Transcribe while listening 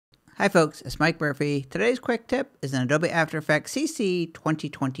Hi folks, it's Mike Murphy. Today's quick tip is in Adobe After Effects CC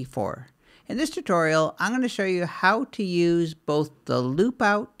 2024. In this tutorial, I'm going to show you how to use both the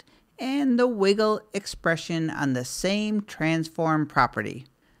LoopOut and the wiggle expression on the same transform property.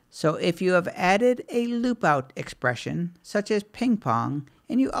 So if you have added a LoopOut expression, such as ping pong,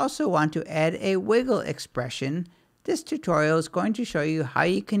 and you also want to add a wiggle expression, this tutorial is going to show you how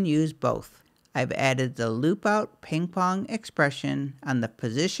you can use both. I've added the LoopOut ping pong expression on the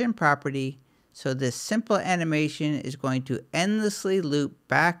position property, so this simple animation is going to endlessly loop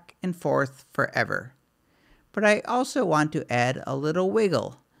back and forth forever. But I also want to add a little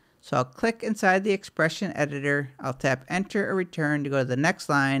wiggle. So I'll click inside the expression editor, I'll tap enter or return to go to the next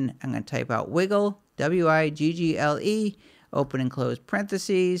line. I'm going to type out wiggle, W-I-G-G-L-E, open and close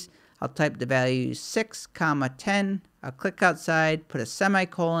parentheses. I'll type the values 6, 10. I'll click outside, put a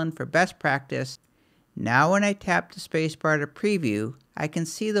semicolon for best practice. Now when I tap the spacebar to preview, I can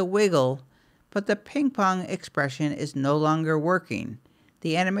see the wiggle, but the ping pong expression is no longer working.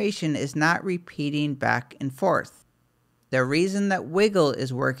 The animation is not repeating back and forth. The reason that wiggle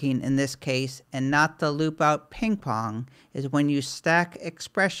is working in this case and not the LoopOut ping pong is when you stack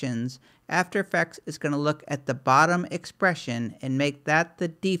expressions, After Effects is going to look at the bottom expression and make that the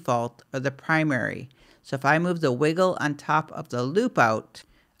default or the primary. So if I move the wiggle on top of the LoopOut,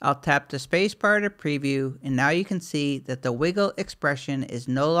 I'll tap the spacebar to preview, and now you can see that the wiggle expression is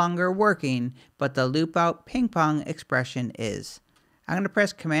no longer working, but the LoopOut ping pong expression is. I'm going to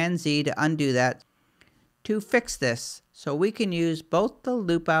press Command Z to undo that. To fix this, so we can use both the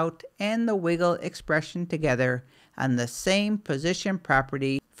LoopOut and the wiggle expression together on the same position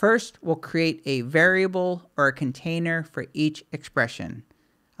property. First, we'll create a variable or a container for each expression.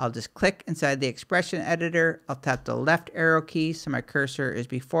 I'll just click inside the expression editor, I'll tap the left arrow key so my cursor is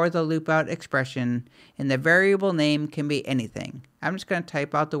before the LoopOut expression, and the variable name can be anything. I'm just going to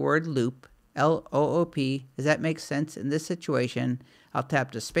type out the word loop, L-O-O-P, as that makes sense in this situation. I'll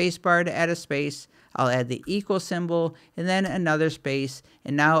tap the spacebar to add a space, I'll add the equal symbol, and then another space,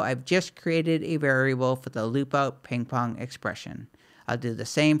 and now I've just created a variable for the LoopOut ping pong expression. I'll do the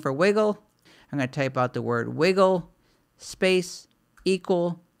same for wiggle. I'm going to type out the word wiggle, space,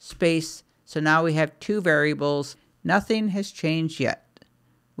 equal, space. So now we have two variables. Nothing has changed yet.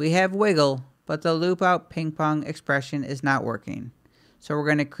 We have wiggle, but the LoopOut ping pong expression is not working. So we're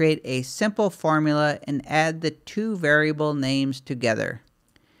going to create a simple formula and add the two variable names together.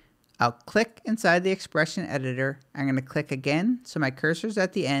 I'll click inside the expression editor. I'm going to click again so my cursor's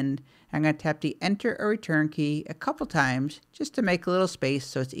at the end. I'm going to tap the enter or return key a couple times just to make a little space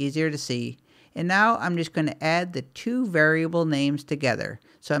so it's easier to see. And now I'm just going to add the two variable names together.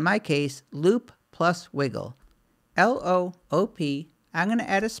 So in my case, loop plus wiggle. L-O-O-P. I'm going to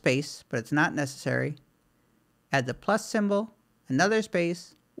add a space, but it's not necessary. Add the plus symbol, another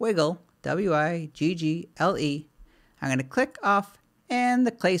space, wiggle, W-I-G-G-L-E. I'm going to click off and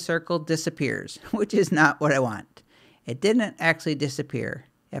the clay circle disappears, which is not what I want. It didn't actually disappear.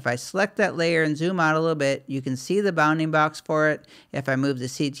 If I select that layer and zoom out a little bit, you can see the bounding box for it. If I move the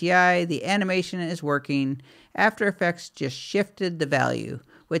CTI, the animation is working. After Effects just shifted the value,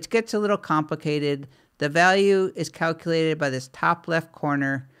 which gets a little complicated. The value is calculated by this top left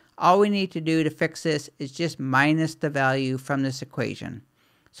corner. All we need to do to fix this is just minus the value from this equation.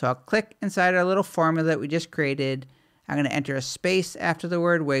 So I'll click inside our little formula that we just created. I'm going to enter a space after the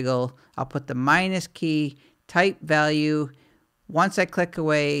word wiggle. I'll put the minus key, type value. Once I click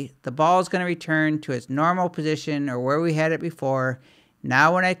away, the ball is going to return to its normal position or where we had it before.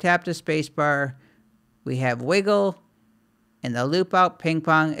 Now when I tap the spacebar, we have wiggle and the LoopOut ping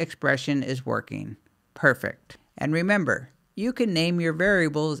pong expression is working. Perfect. And remember, you can name your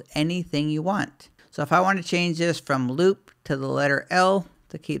variables anything you want. So if I want to change this from loop to the letter L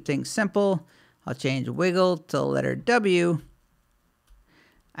to keep things simple, I'll change wiggle to the letter W.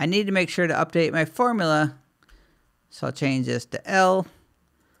 I need to make sure to update my formula. So I'll change this to L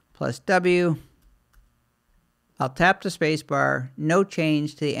plus W. I'll tap the spacebar, no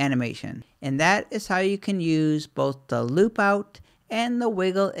change to the animation. And that is how you can use both the LoopOut and the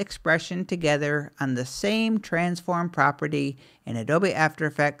wiggle expression together on the same transform property in Adobe After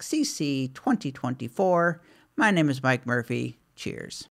Effects CC 2024. My name is Mike Murphy. Cheers.